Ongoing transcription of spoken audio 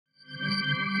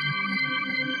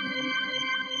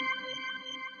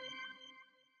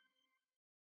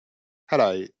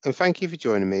Hello, and thank you for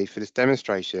joining me for this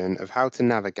demonstration of how to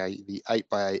navigate the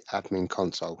 8x8 admin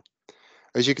console.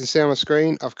 As you can see on my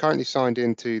screen, I've currently signed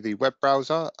into the web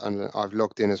browser and I've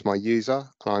logged in as my user,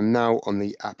 and I'm now on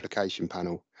the application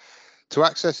panel. To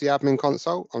access the admin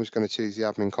console, I'm just going to choose the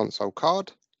admin console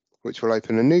card, which will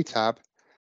open a new tab.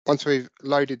 Once we've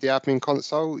loaded the admin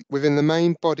console, within the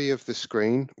main body of the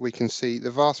screen, we can see the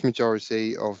vast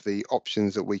majority of the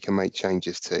options that we can make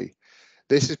changes to.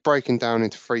 This is broken down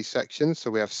into three sections.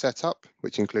 So we have setup,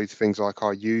 which includes things like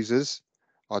our users,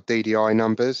 our DDI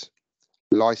numbers,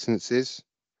 licenses,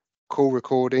 call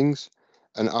recordings,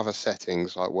 and other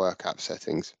settings like work app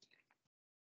settings.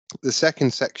 The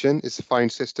second section is the phone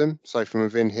system. So from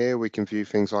within here, we can view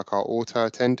things like our auto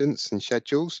attendance and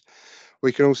schedules.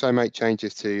 We can also make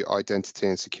changes to identity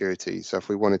and security. So if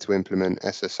we wanted to implement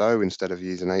SSO instead of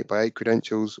using 8x8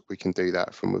 credentials, we can do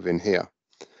that from within here.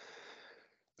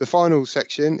 The final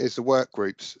section is the work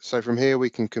groups. So from here,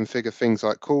 we can configure things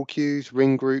like call queues,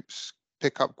 ring groups,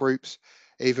 pickup groups,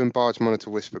 even barge monitor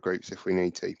whisper groups if we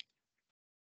need to.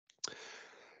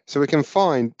 So we can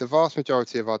find the vast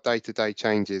majority of our day-to-day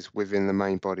changes within the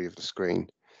main body of the screen.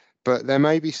 But there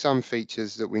may be some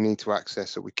features that we need to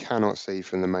access that we cannot see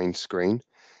from the main screen.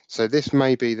 So this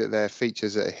may be that there are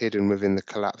features that are hidden within the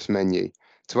collapse menu.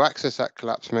 To access that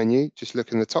collapse menu, just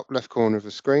look in the top left corner of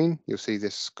the screen. You'll see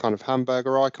this kind of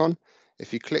hamburger icon.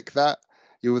 If you click that,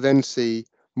 you will then see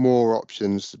more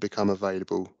options to become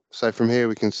available. So from here,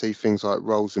 we can see things like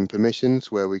roles and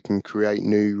permissions, where we can create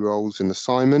new roles and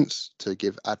assignments to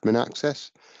give admin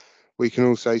access. We can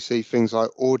also see things like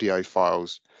audio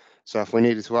files. So if we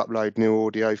needed to upload new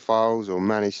audio files or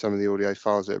manage some of the audio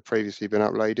files that have previously been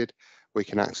uploaded, we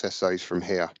can access those from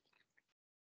here.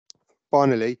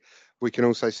 Finally, we can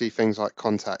also see things like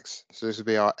contacts. So this will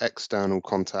be our external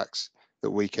contacts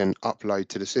that we can upload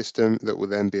to the system that will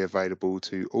then be available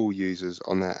to all users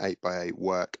on their 8x8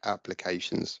 work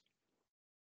applications.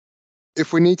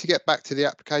 If we need to get back to the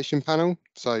application panel,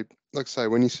 so like I say,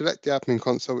 when you select the admin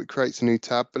console, it creates a new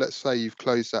tab, but let's say you've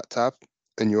closed that tab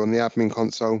and you're on the admin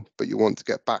console, but you want to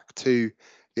get back to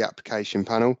the application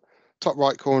panel. Top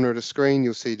right corner of the screen,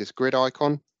 you'll see this grid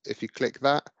icon. If you click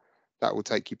that, that will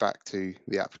take you back to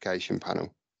the application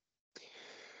panel.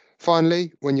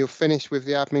 Finally, when you're finished with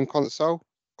the admin console,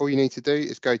 all you need to do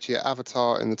is go to your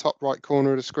avatar in the top right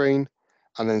corner of the screen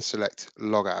and then select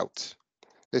log out.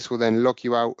 This will then log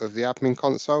you out of the admin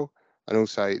console and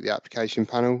also the application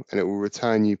panel, and it will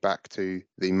return you back to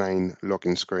the main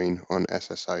login screen on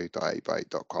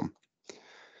sso.8x8.com.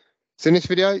 So in this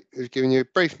video, we've given you a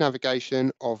brief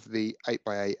navigation of the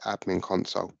 8x8 admin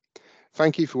console.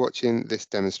 Thank you for watching this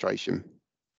demonstration.